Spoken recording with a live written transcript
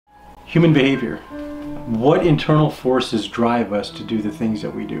Human behavior. What internal forces drive us to do the things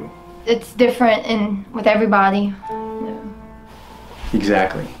that we do? It's different with everybody. Yeah.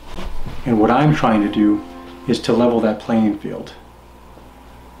 Exactly. And what I'm trying to do is to level that playing field.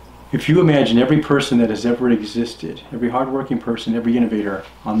 If you imagine every person that has ever existed, every hardworking person, every innovator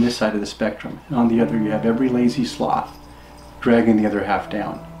on this side of the spectrum, and on the other you have every lazy sloth dragging the other half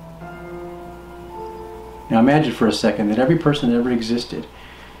down. Now imagine for a second that every person that ever existed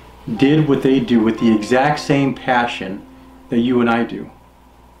did what they do with the exact same passion that you and I do.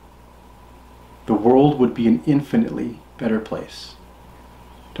 The world would be an infinitely better place.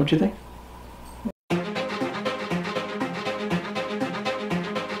 Don't you think?